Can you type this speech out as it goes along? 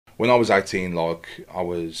when I was 18, like I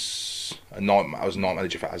was a night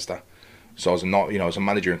manager for Asda. So I was I was a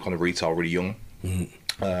manager in kind of retail really young.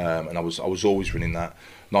 And I was always running that.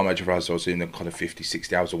 Night manager for Asda, I was doing kind of 50,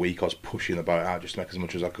 60 hours a week. I was pushing the boat out just to make as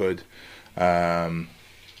much as I could. I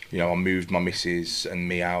moved my missus and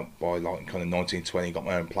me out by like kind of 19, 20, got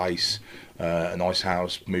my own place, a nice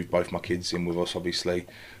house, moved both my kids in with us, obviously.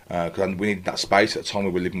 Because we needed that space at the time.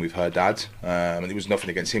 We were living with her dad, and it was nothing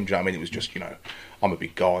against him. Do you know what I mean? It was just, I'm a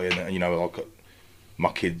big guy, and like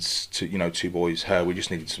my kids, two boys, her. We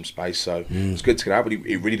just needed some space, so it was good to get out. But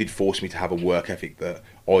it really did force me to have a work ethic that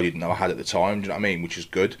I didn't know I had at the time. Do you know what I mean? Which is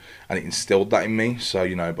good, and it instilled that in me. So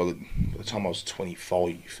by the time I was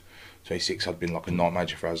 25, 26, I'd been like a night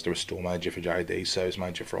manager for Asda, a store manager for JD, service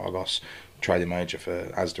manager for Argos, trading manager for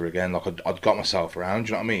Asda again. Like I'd got myself around. Do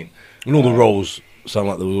you know what I mean? And all the roles sound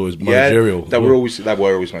like they were always managerial. Yeah, they were always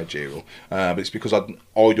managerial. But it's because I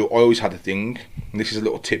always had a thing. And this is a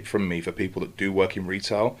little tip from me for people that do work in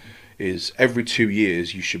retail: is every 2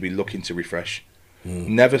 years you should be looking to refresh.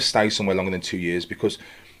 Never stay somewhere longer than 2 years, because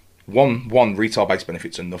one retail-based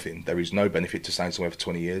benefits are nothing. There is no benefit to staying somewhere for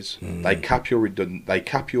 20 years. They cap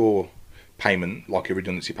your payment, like your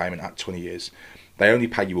redundancy payment, at 20 years. They only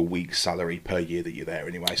pay you a week's salary per year that you're there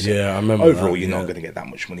anyway. So I remember overall, that, you're not going to get that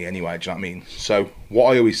much money anyway. Do you know what I mean? So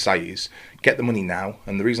what I always say is get the money now.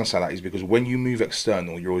 And the reason I say that is because when you move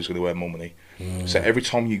external, you're always going to earn more money. So every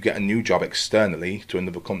time you get a new job externally to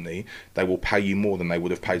another company, they will pay you more than they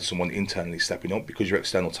would have paid someone internally stepping up, because you're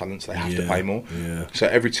external talent, so they have to pay more. So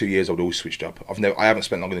every 2 years, I would always switch job. I haven't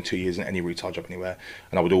spent longer than 2 years in any retail job anywhere,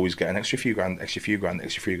 and I would always get an extra few grand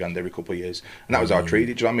every couple of years, and that was how I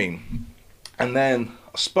treated. Do you know what I mean? And then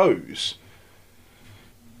I suppose,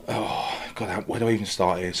 where do I even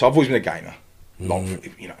start here? So I've always been a gamer. Like,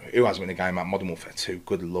 who hasn't been a gamer? Modern Warfare 2,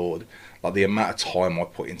 good lord. Like the amount of time I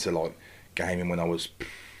put into like gaming when I was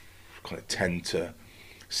kind of 10 to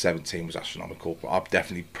 17 was astronomical. But I've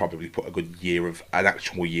definitely probably put an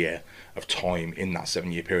actual year of time in that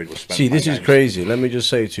 7-year period was spent. See, this is crazy. Let me just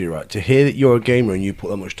say to you, right, to hear that you're a gamer and you put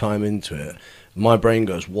that much time into it, my brain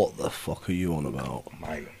goes, what the fuck are you on about?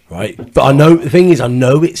 Mate. Right, but I know, the thing is, I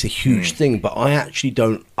know it's a huge thing, but I actually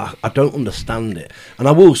don't understand it. And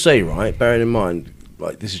I will say, right, bearing in mind,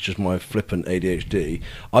 like, this is just my flippant ADHD,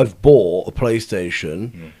 I've bought a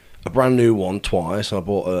PlayStation, a brand new one, twice, and I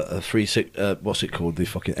bought a 360, what's it called, the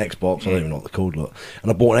fucking Xbox, I don't even know what they're called, look.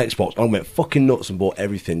 And I bought an Xbox, I went fucking nuts and bought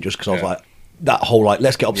everything, just because I was like, that whole, like,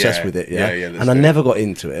 let's get obsessed with it, and I never got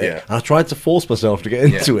into it, and I tried to force myself to get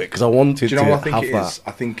into it, because I wanted to have that. Do you know what I think it is?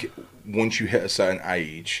 I think once you hit a certain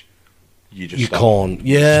age, you stop. Can't.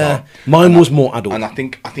 Yeah, mine was more adult. And I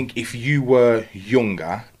think if you were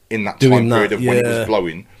younger in that time period of when it was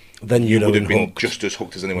blowing, then you would have been just as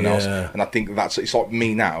hooked as anyone else. And I think it's like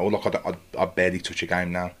me now. Like I barely touch a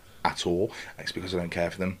game now at all. It's because I don't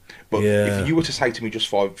care for them. But if you were to say to me just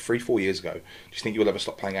 3-4 years ago, do you think you'll ever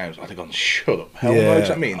stop playing games? I'd have gone, shut up, hell no. Do you know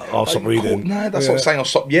what I mean? I'll stop breathing. No, that's like saying I'll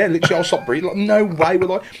stop. Yeah, literally, I'll stop breathing. Like, no way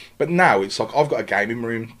will I. But now it's like I've got a gaming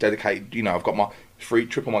room dedicated. I've got my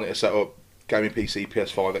triple monitor set up. Gaming PC,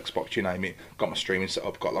 PS5, Xbox, you name it. Got my streaming set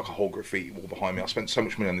up, got like a whole graffiti wall behind me. I spent so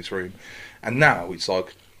much money on this room. And now it's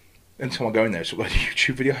like, anytime I go in there, it's like a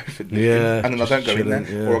YouTube video for and then I don't go in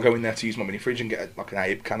there. Or I go in there to use my mini fridge and get like an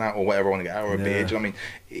Abe can out or whatever I want to get out, or a beer. Do you know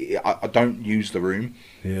what I mean? I don't use the room.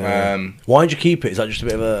 Why did you keep it? Is that just a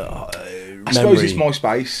bit of a I suppose it's my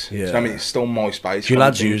space. Do you know what I mean? It's still my space. Do your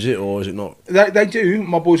lads use it, or is it not? They do.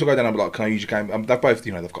 My boys will go down and be like, can I use your game? They've both,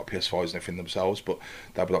 they've got PS5s and everything themselves, but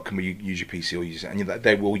they'll be like, can we use your PC or use it? And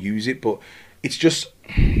they will use it, but it's just,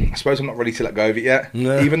 I suppose I'm not ready to let go of it yet.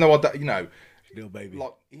 No. Even though little baby.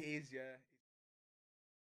 Like, it is, yeah.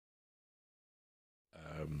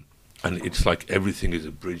 And it's like everything is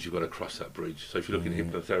a bridge. You've got to cross that bridge. So if you look in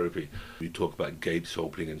hypnotherapy, we talk about gates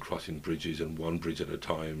opening and crossing bridges, and one bridge at a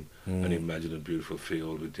time, and imagine a beautiful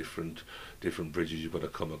field with different bridges you've got to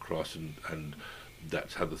come across, and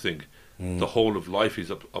that's how the thing. The whole of life is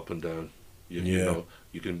up and down. You know,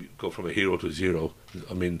 you can go from a hero to zero.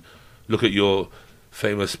 I mean, look at your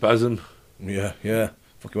famous spasm. Yeah.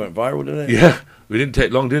 Fucking went viral, didn't it? Yeah, we didn't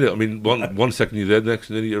take long, did it? I mean, one second you're there,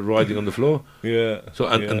 next minute you're riding on the floor. Yeah. So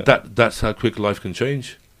and that's how quick life can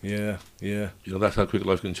change. Yeah. That's how quick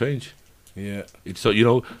life can change. Yeah. It's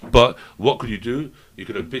so but what could you do? You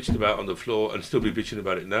could have bitched about on the floor and still be bitching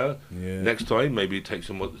about it now. Yeah. Next time, maybe take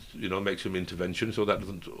some, make some intervention so that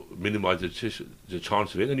doesn't minimise the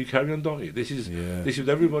chance of it, and you carry on, don't you? This is with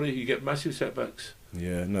everybody. You get massive setbacks.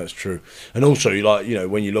 Yeah, no, it's true. And also,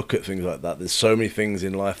 when you look at things like that, there's so many things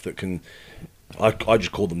in life that can, I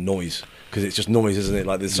just call them noise. because it's just noise, isn't it?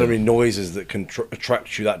 Like there's so many noises that can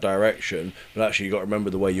attract you that direction, but actually you got to remember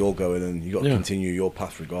the way you're going, and you got to continue your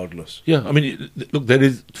path regardless. Yeah, I mean, look, there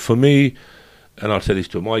is, for me, and I'll say this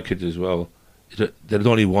to my kids as well, is that there's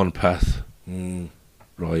only one path,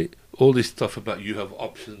 right? All this stuff about you have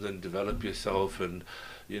options and develop yourself and,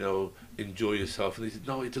 you know, enjoy yourself, and they say,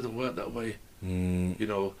 no, it doesn't work that way. You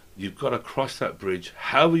know, you've got to cross that bridge.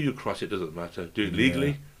 However you cross it doesn't matter. Do it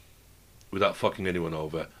legally, without fucking anyone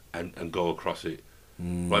over, and go across it.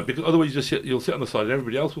 Right, because otherwise you'll sit on the side and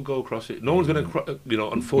everybody else will go across it. No one's going to, you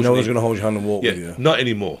know, unfortunately. No one's going to hold your hand and walk with you. Not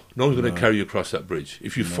anymore. No one's going to carry you across that bridge.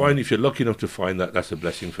 If you if you're lucky enough to find that, that's a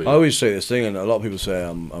blessing for you. I always say this thing, and a lot of people say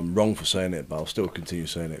I'm wrong for saying it, but I'll still continue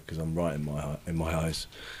saying it because I'm right in my eyes.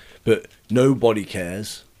 But nobody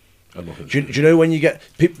cares. Do you know when you get...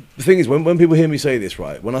 the thing is, when people hear me say this,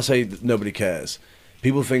 right, when I say that nobody cares,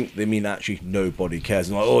 people think they mean actually nobody cares.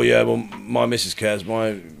 And like, oh yeah, well, my missus cares,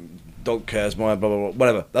 my dog cares, my blah, blah, blah,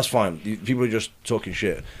 whatever. That's fine. People are just talking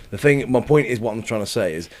shit. My point is, what I'm trying to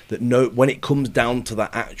say is that when it comes down to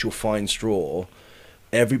that actual fine straw,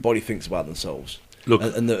 everybody thinks about themselves. Look,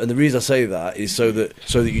 and the reason I say that is so that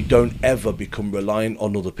you don't ever become reliant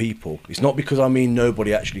on other people. It's not because I mean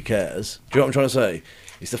nobody actually cares. Do you know what I'm trying to say?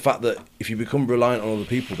 It's the fact that if you become reliant on other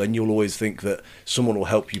people, then you'll always think that someone will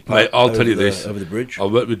help you. Mate, I'll tell you this: over the bridge. I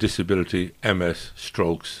worked with disability, MS,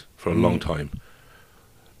 strokes for a long time.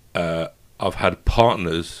 I've had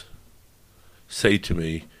partners say to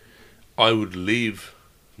me, "I would leave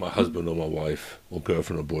my husband or my wife or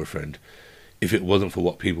girlfriend or boyfriend if it wasn't for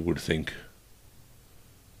what people would think."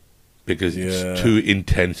 Because it's too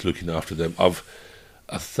intense looking after them.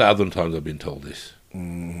 1,000 times I've been told this.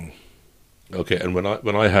 Okay, and when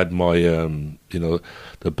I had my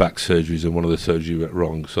the back surgeries, and one of the surgery went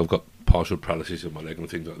wrong, so I've got partial paralysis in my leg and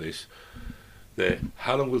things like this.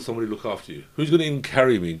 How long will somebody look after you? Who's going to even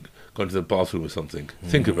carry me going to the bathroom or something?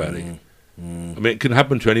 Think about it. I mean, it can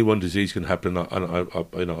happen to anyone. Disease can happen,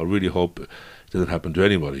 and I really hope it doesn't happen to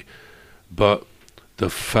anybody. But the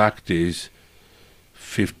fact is,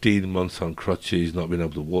 15 months on crutches, not being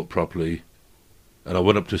able to walk properly, and I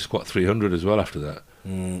went up to squat 300 as well after that.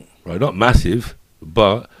 Right, not massive,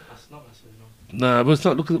 but that's not massive. No. Nah, but it's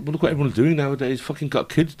not. Look what everyone's doing nowadays. Fucking got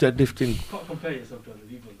kids deadlifting. You can't compare yourself to other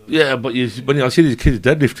people, though. Yeah, but when I see these kids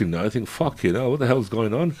deadlifting now, I think, fuck, what the hell's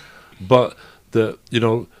going on? But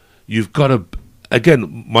you've got to.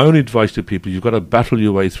 Again, my only advice to people: you've got to battle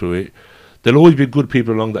your way through it. There'll always be good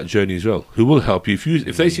people along that journey as well who will help you.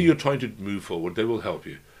 If they see you're trying to move forward, they will help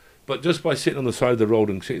you. But just by sitting on the side of the road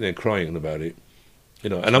and sitting there crying about it,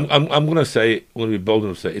 and I'm going to say, I'm going to be bold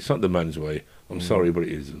enough to say, it's not the man's way. I'm sorry, but it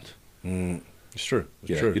isn't. It's true.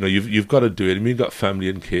 It's true. You've got to do it. I mean, you've got family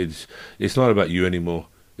and kids. It's not about you anymore.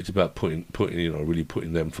 It's about really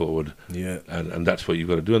putting them forward. Yeah. And that's what you've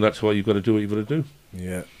got to do, and that's why you've got to do what you've got to do.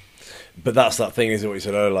 Yeah. But that's that thing, isn't it? What you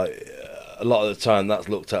said earlier, like, a lot of the time that's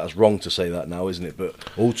looked at as wrong to say that now, isn't it? But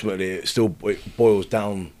ultimately, it boils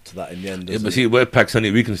down to that in the end. But see, we're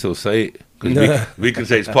Pakistani, we can still say it because we can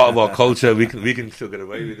say it's part of our culture. We can still get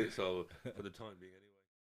away with it. So for the time being,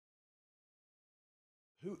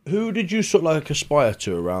 anyway. Who did you sort of like aspire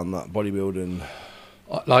to around that bodybuilding?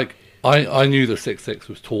 I knew that 6'6"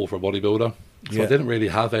 was tall for a bodybuilder, so I didn't really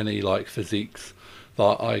have any like physiques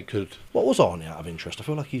that I could. What was Arnie out of interest? I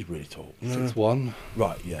feel like he's really tall. 6'1",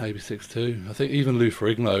 right? Yeah, maybe 6'2". I think even Lou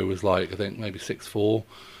Ferrigno was maybe 6'4".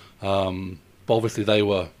 But obviously they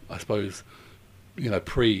were, I suppose,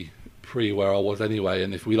 pre where I was anyway.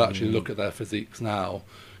 And if we actually look at their physiques now,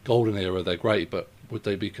 golden era, they're great, but would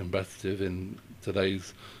they be competitive in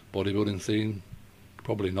today's bodybuilding scene?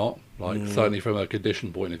 Probably not. Certainly from a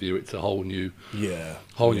condition point of view, it's a whole new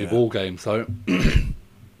new ball game. So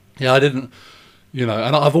I didn't. And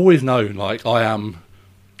I've always known, I'm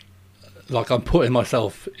putting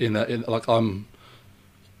myself in I'm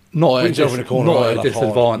not at a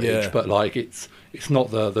disadvantage, but it's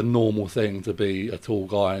not the normal thing to be a tall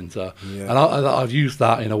guy, and I've used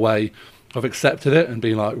that in a way. I've accepted it and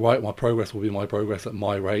been like, right, my progress will be my progress at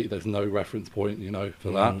my rate. There's no reference point,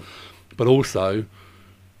 for that. But also,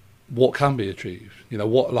 what can be achieved? I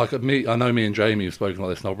know me and Jamie have spoken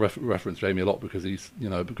like this, and I'll reference Jamie a lot because he's,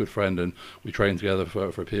 a good friend, and we trained together for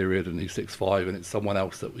a period, and he's 6'5", and it's someone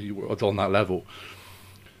else that was on that level.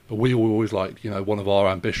 But we were always one of our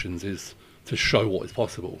ambitions is to show what is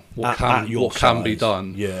possible, what can be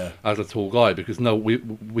done as a tall guy, because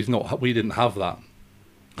we didn't have that,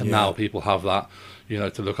 and now people have that,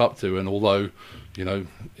 to look up to, and although,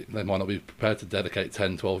 they might not be prepared to dedicate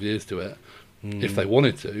 10, 12 years to it, if they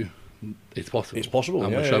wanted to, it's possible. It's possible,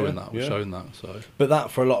 and we're showing that. We're showing that. So, but that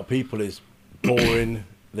for a lot of people is boring,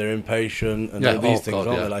 they're impatient, and Yeah, all these oh things, God,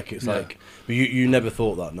 aren't yeah. they? Like it's Yeah. like, but you never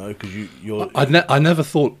thought that, no? Because you're. I never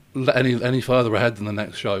thought any further ahead than the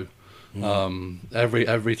next show.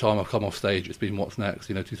 Every time I've come off stage, it's been what's next.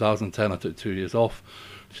 2010 I took 2 years off.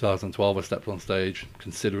 2012 I stepped on stage,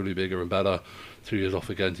 considerably bigger and better. 2 years off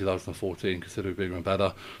again. 2014 considerably bigger and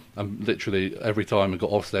better. And literally every time I got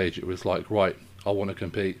off stage, it was like, right, I want to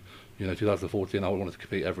compete. 2014 I wanted to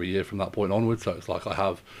compete every year from that point onwards. So it's like I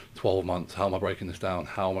have 12 months. How am I breaking this down?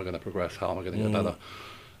 How am I going to progress? How am I going to get better?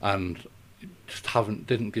 And just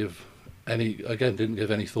didn't give any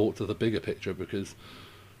thought to the bigger picture, because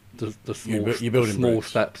the You're building small bricks.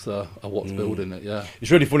 steps are what's building it. Yeah, It's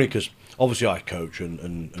really funny because obviously I coach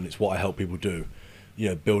and it's what I help people do.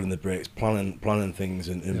 Building the bricks, planning things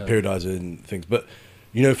and periodizing things. But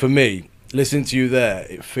for me, listening to you there,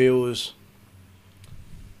 it feels.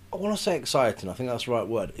 I want to say exciting. I think that's the right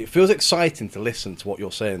word. It feels exciting to listen to what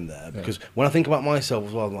you're saying there, because when I think about myself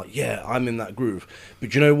as well, I'm like, yeah, I'm in that groove.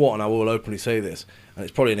 But you know what? And I will openly say this, and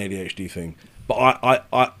it's probably an ADHD thing, but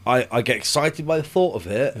I get excited by the thought of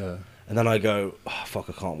it, and then I go, oh, fuck,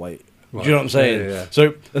 I can't wait. Right. Do you know what I'm saying? Yeah.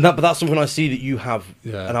 So, but that's something I see that you have,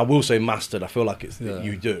 Yeah. and I will say mastered. I feel like it's that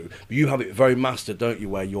you do, but you have it very mastered, don't you?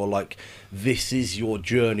 Where you're like, this is your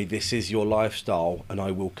journey, this is your lifestyle, and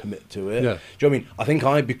I will commit to it. Yeah. Do you know what I mean? I think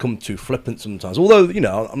I become too flippant sometimes. Although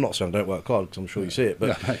I'm not saying I don't work hard, because I'm sure you see it,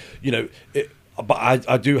 but But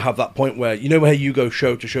I do have that point where where you go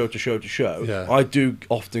show to show to show to show. Yeah. I do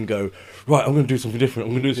often go, right, I'm going to do something different.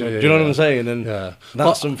 I'm going to do something. Do you know what I'm saying? And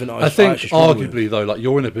that's something I think actually struggle with. arguably though, like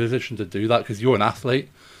you're in a position to do that because you're an athlete.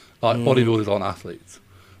 Like bodybuilders aren't athletes.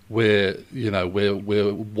 We're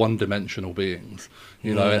one-dimensional beings.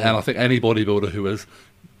 And I think any bodybuilder who has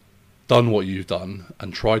done what you've done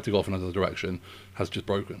and tried to go off in another direction has just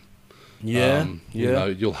broken.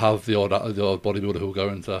 You'll have the odd bodybuilder who will go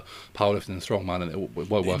into powerlifting and strongman, and it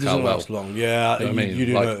won't work out well. Last long. Yeah, You know what I mean? you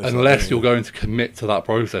do Like, notice that, unless don't you're you? going to commit to that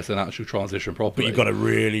process and actually transition properly. But you've got to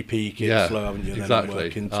really peak it slow, haven't you? And then Exactly.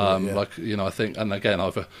 work into it, I think, and again,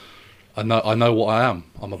 I know what I am.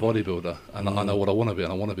 I'm a bodybuilder, and I know what I want to be,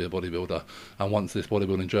 and I want to be a bodybuilder. And once this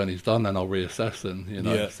bodybuilding journey's done, then I'll reassess and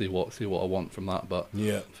see what I want from that. But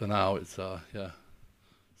for now, it's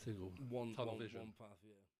single tunnel vision.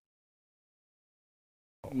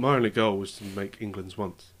 My only goal was to make England's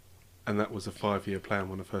once, and that was a 5-year plan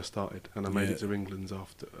when I first started, and I made it to England's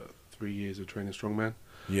after 3 years of training strongman.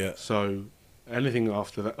 Yeah. So anything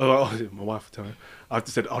after that, my wife would tell me, I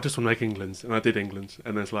just said, I just want to make England's, and I did England's,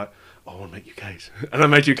 and then it's like, I want to make UK's, and I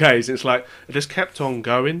made UK's. It's like it just kept on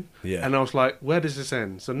going, and I was like, where does this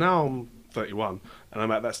end? So now I'm 31, and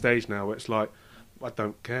I'm at that stage now where it's like, I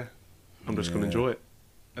don't care, I'm just going to enjoy it.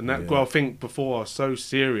 And that, well, I think before I was so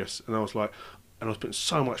serious, and I was like, and I was putting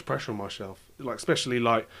so much pressure on myself, like especially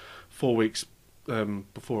like 4 weeks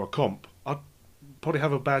before a comp, I'd probably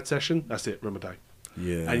have a bad session. That's it, run a day.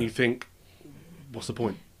 Yeah. And you think, what's the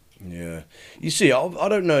point? Yeah. You see, I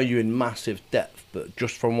don't know you in massive depth, but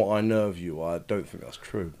just from what I know of you, I don't think that's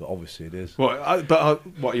true. But obviously it is. Well,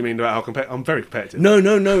 what you mean about how competitive? I'm very competitive. No.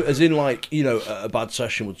 As in, like, a bad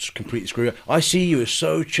session would completely screw you. I see you as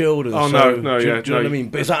so chilled and Oh, so... no, do you know no. what I mean?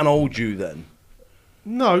 But is that an old you then?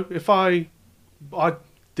 No, if I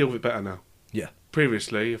deal with it better now. Yeah.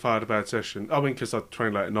 Previously, if I had a bad session, I mean, because I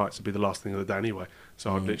train late at nights, it'd be the last thing of the day anyway.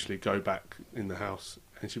 So I'd literally go back in the house,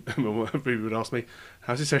 and people would ask me,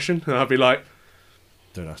 "How's your session?" And I'd be like,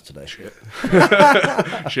 Don't ask today. "Shit,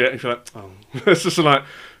 shit." And you're like, "Oh," it's just like.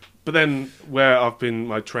 But then, where I've been,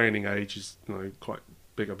 my training age is quite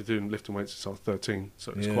big. I've been doing lifting weights since I was 13,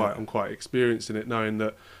 so it's I'm quite experienced in it, knowing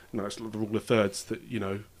that it's the rule of thirds. That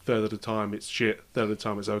third of the time it's shit, third of the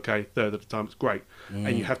time it's okay, third of the time it's great,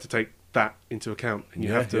 and you have to take that into account, and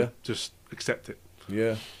you have to just accept it.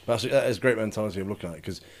 Yeah, that is great mentality of looking at it,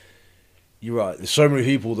 because you're right. There's so many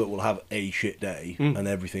people that will have a shit day and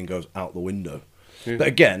everything goes out the window. Yeah. But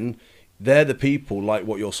again, they're the people, like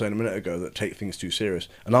what you're saying a minute ago, that take things too serious.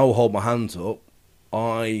 And I will hold my hands up.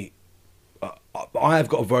 I have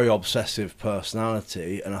got a very obsessive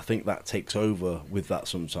personality, and I think that takes over with that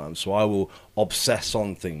sometimes. So I will obsess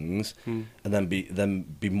on things and then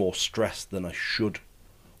be more stressed than I should.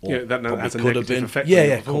 Or that has a could have negative been. effect. Yeah,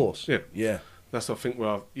 of course. Yeah. That's what I think.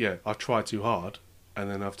 Well, I've tried too hard, and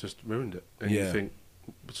then I've just ruined it. And you think,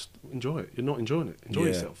 just enjoy it. You're not enjoying it. Enjoy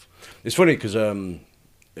yourself. It's funny because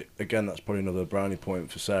again, that's probably another brownie point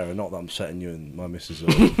for Sarah. Not that I'm setting you and my missus up,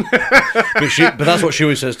 but that's what she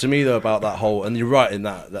always says to me though about that whole. And you're right in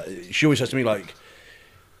that she always says to me, like,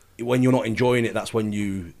 when you're not enjoying it, that's when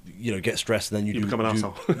you get stressed, and then you become an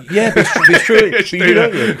arsehole. Yeah, but it's true. But you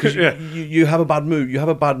don't, because Yeah. you have a bad mood. You have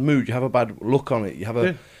a bad mood. You have a bad look on it. You have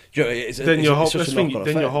a Do you know, it's, then it's, your whole it's just that's a the thing, knock-on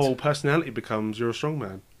then your effect. whole personality becomes you're a strong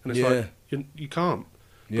man, and it's Yeah. like you can't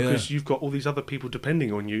because you've got all these other people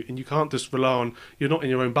depending on you, and you can't just rely on. You're not in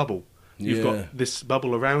your own bubble. You've Yeah. got this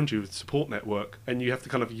bubble around you, the support network, and you have to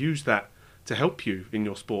kind of use that to help you in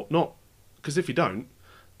your sport. Not because if you don't,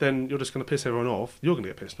 then you're just going to piss everyone off. You're going to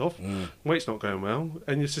get pissed off. Weight's not going well,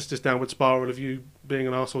 and it's just this downward spiral of you being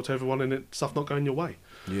an arsehole to everyone and stuff not going your way.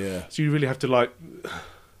 Yeah. So you really have to like.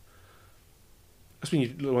 That's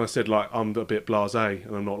when I said like I'm a bit blasé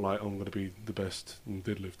and I'm not like I'm going to be the best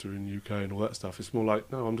deadlifter in the UK and all that stuff. It's more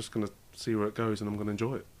like no, I'm just going to see where it goes and I'm going to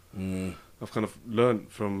enjoy it. I've kind of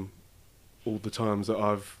learnt from all the times that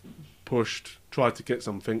I've pushed, tried to get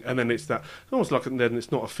something, and then it's that almost like then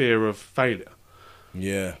it's not a fear of failure.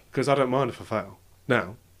 Yeah. Because I don't mind if I fail.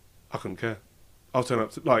 Now, I couldn't care. I'll turn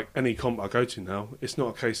up to, like, any comp I go to now, it's not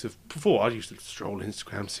a case of... Before, I used to stroll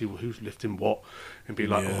Instagram, see who's lifting what, and be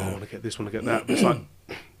like, oh, I want to get this, want to get that. But it's like,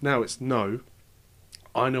 now it's no,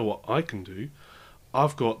 I know what I can do.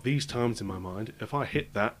 I've got these times in my mind. If I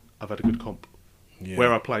hit that, I've had a good comp. Yeah.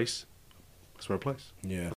 Where I place, that's where I place.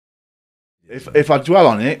 Yeah. If I dwell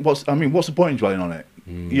on it, what's the point in dwelling on it?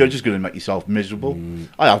 You're just going to make yourself miserable.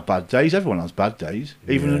 I have bad days. Everyone has bad days.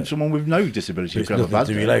 Even someone with no disability It's can have a nothing bad to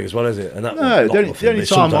do day. with your leg as well, is it? And that No, not the only nothing, but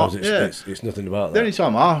time sometimes I- it's nothing about The that. only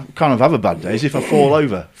time I kind of have a bad day is if I fall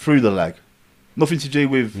over through the leg. Nothing to do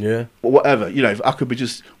with Yeah. whatever. You know, if I could be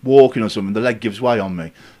just walking or something, the leg gives way on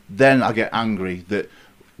me. Then I get angry that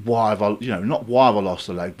why have I, not why have I lost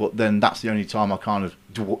the leg, but then that's the only time I kind of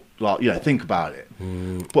think about it.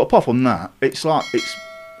 But apart from that, it's like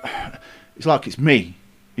it's me.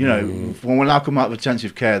 When I come out of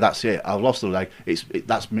intensive care, that's it. I've lost the leg.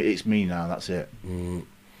 That's me. It's me now. That's it.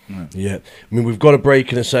 Yeah, I mean, we've got a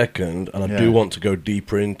break in a second, and I Yeah. do want to go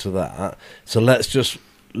deeper into that. So let's just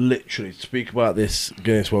literally speak about this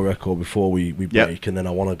Guinness World Record before we break, and then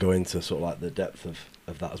I want to go into sort of like the depth of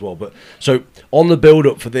that as well. But so on the build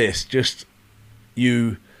up for this, just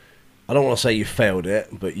I don't want to say you failed it,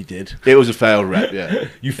 but you did. It was a failed rep. Yeah,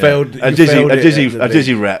 You failed a you failed it at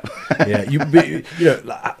dizzy the bit. rep. Yeah,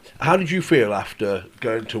 like, how did you feel after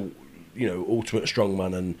going to Ultimate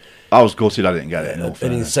Strongman and I was gutted I didn't get it. In all an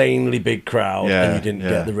fairness. insanely big crowd, Yeah, and you didn't yeah.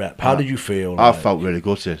 get the rep? How did you feel? I like? felt really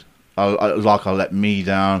gutted. I let me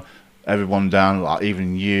down, everyone down, like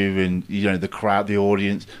even you and the crowd, the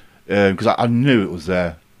audience, because I knew it was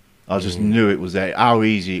there. I just knew it was there. How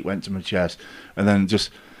easy it went to my chest, and then just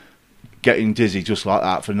getting dizzy just like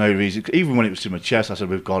that for no reason. Even when it was to my chest, I said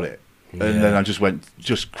we've got it, and then I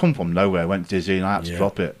just come from nowhere, went dizzy, and I had to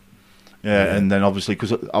drop it. Yeah, and then obviously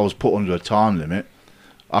because I was put under a time limit,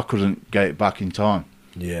 I couldn't get it back in time.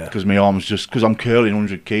 Yeah, Because my arms because I'm curling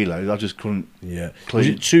 100 kilos, I just couldn't. yeah. Clean. Was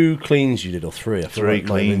it 2 cleans you did or 3? I feel Three like it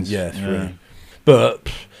might have been- cleans, Yeah, 3. yeah. But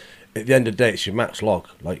at the end of the day, it's your max log.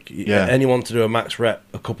 Like Yeah. anyone to do a max rep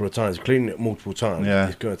a couple of times, cleaning it multiple times, Yeah.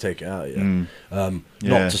 is going to take it out. Yeah.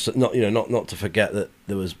 Yeah. Not to forget that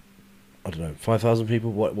there was, I don't know, 5,000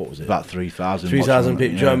 people. What was it? About 3,000. 3,000 people.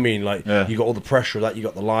 watching Do you know what I mean? Like Yeah. you got all the pressure of that, you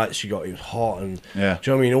got the lights, it was hot, and Yeah.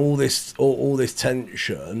 do you know what I mean? All this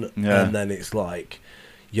tension, Yeah. and then it's like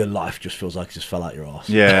your life just feels like it just fell out your arse.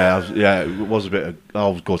 Yeah, it was a bit. I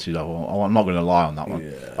was gutted. I'm not going to lie on that one.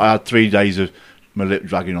 Yeah. I had 3 days of my lip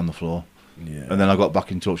dragging on the floor, Yeah. and then I got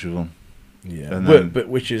back in touch with them. Yeah, And but, then- but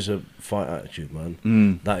which is a fight attitude,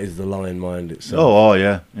 man. That is the lion mind itself. Oh,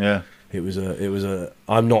 yeah, yeah, It was a.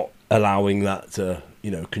 I'm not allowing that to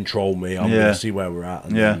control me. I'm Yeah. going to see where we're at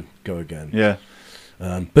and Yeah. then go again. yeah,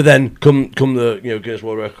 But then come the Guinness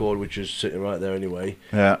World Record, which is sitting right there anyway.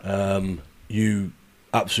 yeah. You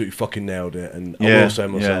absolutely fucking nailed it, and I Yeah, will say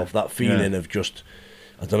myself yeah, that feeling yeah. of just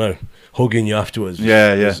I don't know hugging you afterwards.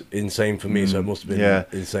 Yeah, yeah. was insane for me. So it must have been Yeah,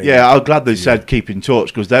 insane. yeah. I'm glad they said keep in touch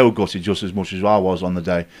because they were gutted just as much as I was on the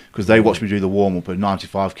day because they watched me do the warm up at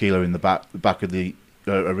 95 kilo in the back of the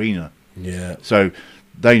arena. Yeah. So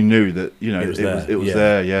they knew that It was it was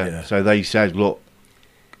there. there. Yeah, Yeah. yeah. So they said, look,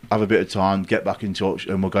 have a bit of time, get back in touch,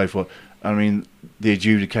 and we'll go for it. I mean, the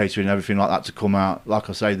adjudicator and everything like that to come out. Like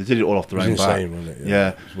I say, they did it all off It their was own insane, back. wasn't it? Yeah.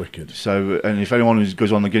 It was wicked. So, and if anyone who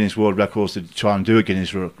goes on the Guinness World Records to try and do a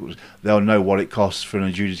Guinness Records, they'll know what it costs for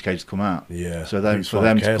an adjudicator to come out. Yeah. So I then think it's for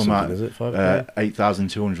them 5K to or come something, out, is it 5K?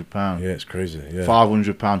 £8,200, Yeah, it's crazy. Yeah.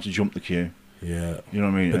 £500 to jump the queue. Yeah. You know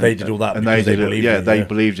what I mean? But they did all that and because they did it. believed Yeah, in they you.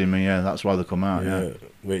 believed in me. Yeah, that's why they come out. Yeah,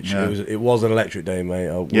 Which Yeah. it was an electric day,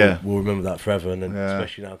 mate. Yeah. We'll remember that forever, and then Yeah.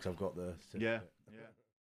 especially now because I've got the. yeah.